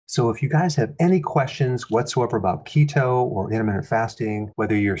So if you guys have any questions whatsoever about keto or intermittent fasting,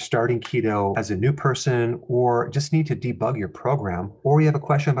 whether you're starting keto as a new person or just need to debug your program, or you have a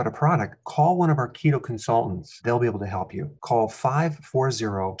question about a product, call one of our keto consultants. They'll be able to help you. Call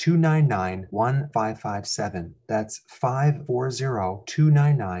 540-299-1557. That's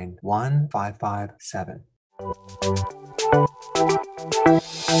 540-299-1557.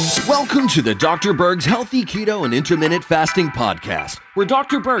 Welcome to the Dr. Berg's Healthy Keto and Intermittent Fasting Podcast, where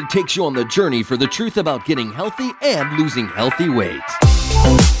Dr. Berg takes you on the journey for the truth about getting healthy and losing healthy weight.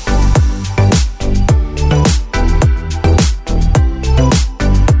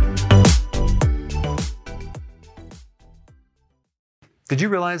 Did you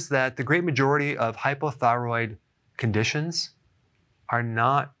realize that the great majority of hypothyroid conditions are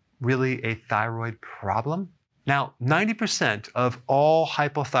not really a thyroid problem? Now, 90% of all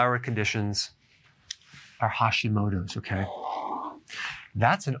hypothyroid conditions are Hashimoto's, okay?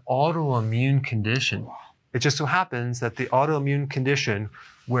 That's an autoimmune condition. It just so happens that the autoimmune condition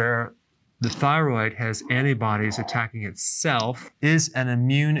where the thyroid has antibodies attacking itself is an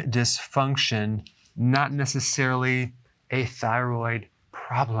immune dysfunction, not necessarily a thyroid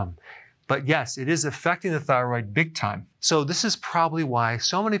problem. But yes, it is affecting the thyroid big time. So this is probably why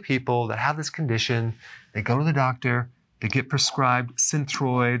so many people that have this condition, they go to the doctor, they get prescribed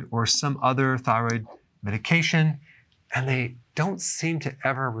Synthroid or some other thyroid medication, and they don't seem to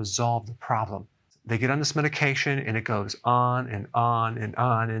ever resolve the problem. They get on this medication and it goes on and on and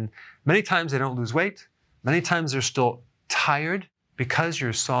on. And many times they don't lose weight. Many times they're still tired because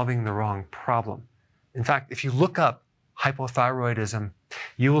you're solving the wrong problem. In fact, if you look up hypothyroidism,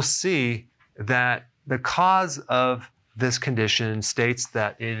 you will see that the cause of this condition states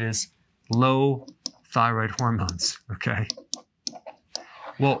that it is low thyroid hormones, okay?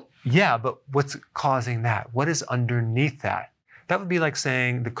 Well, yeah, but what's causing that? What is underneath that? That would be like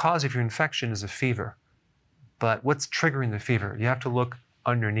saying the cause of your infection is a fever, but what's triggering the fever? You have to look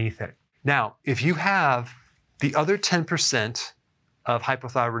underneath it. Now, if you have the other 10% of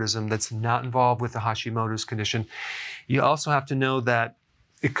hypothyroidism that's not involved with the Hashimoto's condition, you also have to know that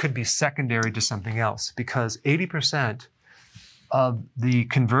it could be secondary to something else, because 80% of the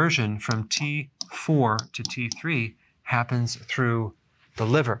conversion from T4 to T3 happens through the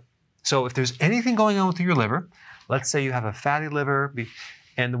liver. So if there's anything going on with your liver, let's say you have a fatty liver,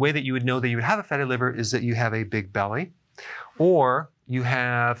 and the way that you would know that you would have a fatty liver is that you have a big belly, or you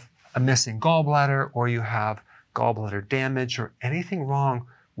have a missing gallbladder, or you have gallbladder damage, or anything wrong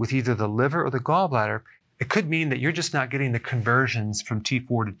with either the liver or the gallbladder, it could mean that you're just not getting the conversions from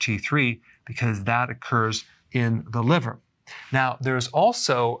T4 to T3 because that occurs in the liver. Now, there's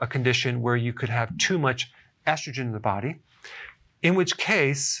also a condition where you could have too much estrogen in the body, in which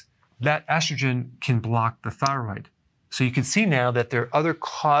case that estrogen can block the thyroid. So you can see now that there are other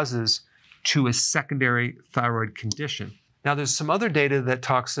causes to a secondary thyroid condition. Now, there's some other data that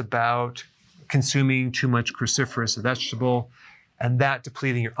talks about consuming too much cruciferous vegetable and that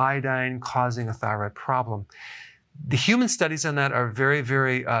depleting your iodine, causing a thyroid problem. The human studies on that are very,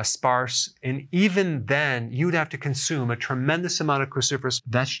 very sparse. And even then, you'd have to consume a tremendous amount of cruciferous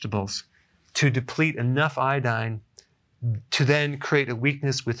vegetables to deplete enough iodine to then create a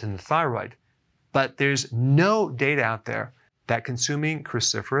weakness within the thyroid. But there's no data out there that consuming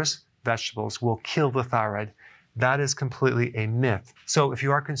cruciferous vegetables will kill the thyroid. That is completely a myth. So if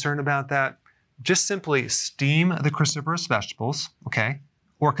you are concerned about that, just simply steam the cruciferous vegetables, okay,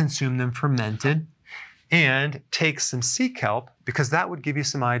 or consume them fermented, and take some sea kelp, because that would give you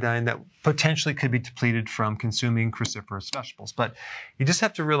some iodine that potentially could be depleted from consuming cruciferous vegetables. But you just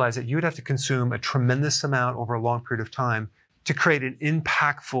have to realize that you would have to consume a tremendous amount over a long period of time to create an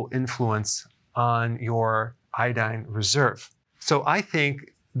impactful influence on your iodine reserve. So I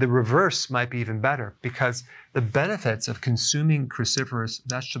think the reverse might be even better, because the benefits of consuming cruciferous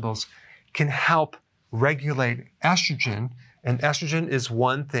vegetables can help regulate estrogen, and estrogen is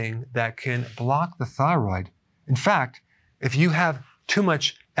one thing that can block the thyroid. In fact, if you have too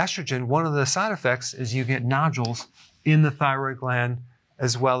much estrogen, one of the side effects is you get nodules in the thyroid gland,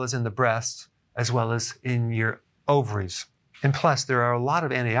 as well as in the breast, as well as in your ovaries. And plus, there are a lot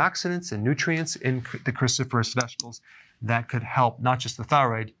of antioxidants and nutrients in the cruciferous vegetables that could help not just the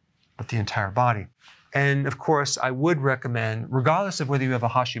thyroid, but the entire body. And of course, I would recommend, regardless of whether you have a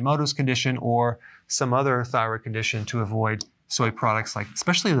Hashimoto's condition or some other thyroid condition, to avoid soy products, like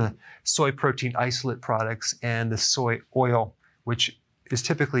especially the soy protein isolate products and the soy oil, which is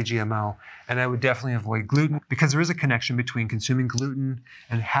typically GMO. And I would definitely avoid gluten, because there is a connection between consuming gluten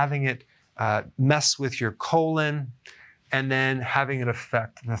and having it mess with your colon, and then having it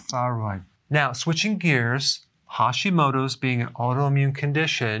affect the thyroid. Now, switching gears, Hashimoto's, being an autoimmune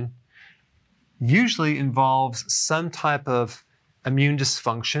condition, usually involves some type of immune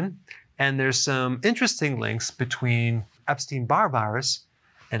dysfunction. And there's some interesting links between Epstein-Barr virus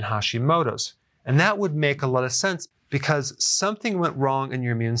and Hashimoto's. And that would make a lot of sense because something went wrong in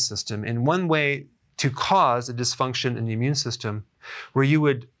your immune system. And one way to cause a dysfunction in the immune system, where you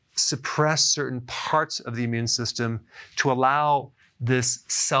would suppress certain parts of the immune system to allow this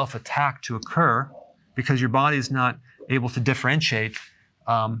self-attack to occur, because your body is not able to differentiate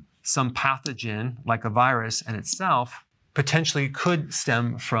some pathogen like a virus and itself, potentially could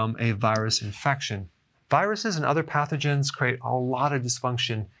stem from a virus infection. Viruses and other pathogens create a lot of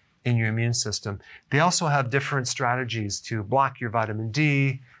dysfunction in your immune system. They also have different strategies to block your vitamin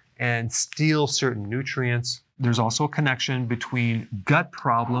D and steal certain nutrients. There's also a connection between gut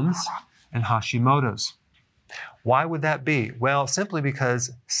problems and Hashimoto's. Why would that be? Well, simply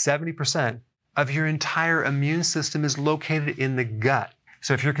because 70% of your entire immune system is located in the gut.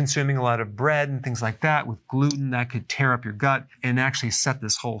 So if you're consuming a lot of bread and things like that with gluten, that could tear up your gut and actually set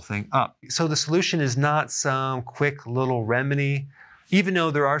this whole thing up. So the solution is not some quick little remedy, even though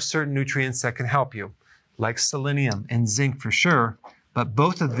there are certain nutrients that can help you, like selenium and zinc for sure, but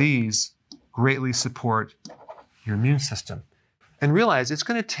both of these greatly support your immune system. And realize it's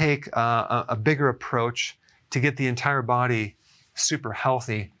going to take a bigger approach to get the entire body super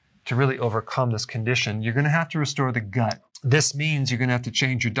healthy to really overcome this condition. You're going to have to restore the gut. This means you're going to have to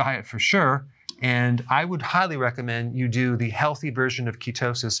change your diet for sure. And I would highly recommend you do the healthy version of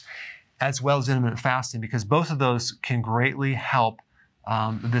ketosis as well as intermittent fasting, because both of those can greatly help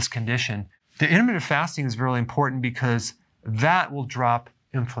this condition. The intermittent fasting is really important because that will drop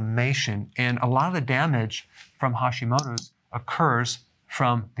inflammation. And a lot of the damage from Hashimoto's occurs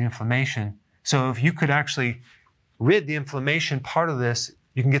from the inflammation. So if you could actually rid the inflammation part of this,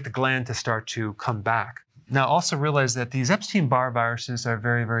 you can get the gland to start to come back. Now, also realize that these Epstein-Barr viruses are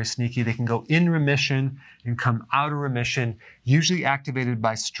very, very sneaky. They can go in remission and come out of remission, usually activated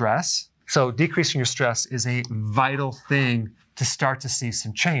by stress. So decreasing your stress is a vital thing to start to see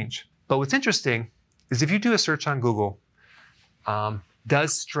some change. But what's interesting is if you do a search on Google,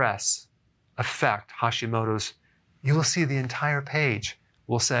 does stress affect Hashimoto's, you will see the entire page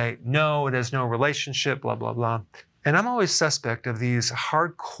will say, no, it has no relationship, blah, blah, blah. And I'm always suspect of these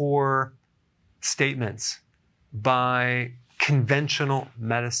hardcore statements by conventional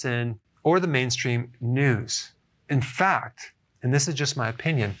medicine or the mainstream news. In fact, and this is just my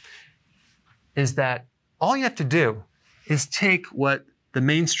opinion, is that all you have to do is take what the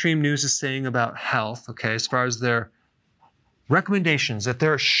mainstream news is saying about health, okay, as far as their recommendations, that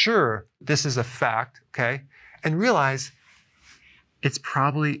they're sure this is a fact, okay, and realize it's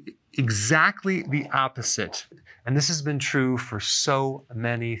probably exactly the opposite. And this has been true for so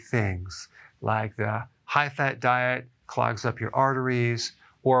many things, like the high-fat diet clogs up your arteries,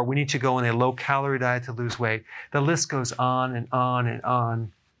 or we need to go on a low-calorie diet to lose weight. The list goes on and on and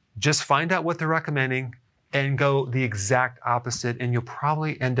on. Just find out what they're recommending and go the exact opposite, and you'll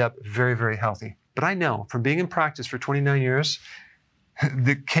probably end up very, very healthy. But I know from being in practice for 29 years,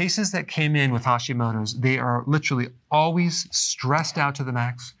 the cases that came in with Hashimoto's, they are literally always stressed out to the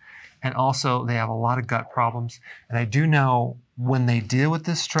max. And also they have a lot of gut problems. And I do know when they deal with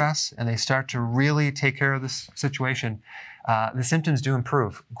this stress and they start to really take care of this situation, the symptoms do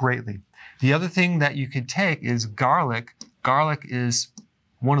improve greatly. The other thing that you could take is garlic. Garlic is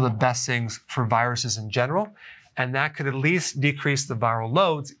one of the best things for viruses in general. And that could at least decrease the viral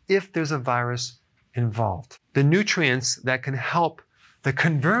loads if there's a virus involved. The nutrients that can help the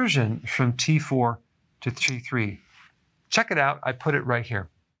conversion from T4 to T3. Check it out. I put it right here.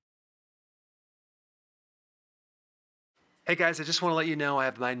 Hey guys, I just want to let you know I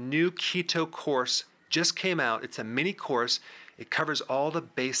have my new keto course just came out. It's a mini course. It covers all the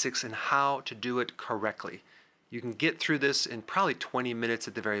basics and how to do it correctly. You can get through this in probably 20 minutes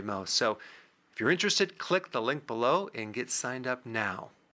at the very most. So if you're interested, click the link below and get signed up now.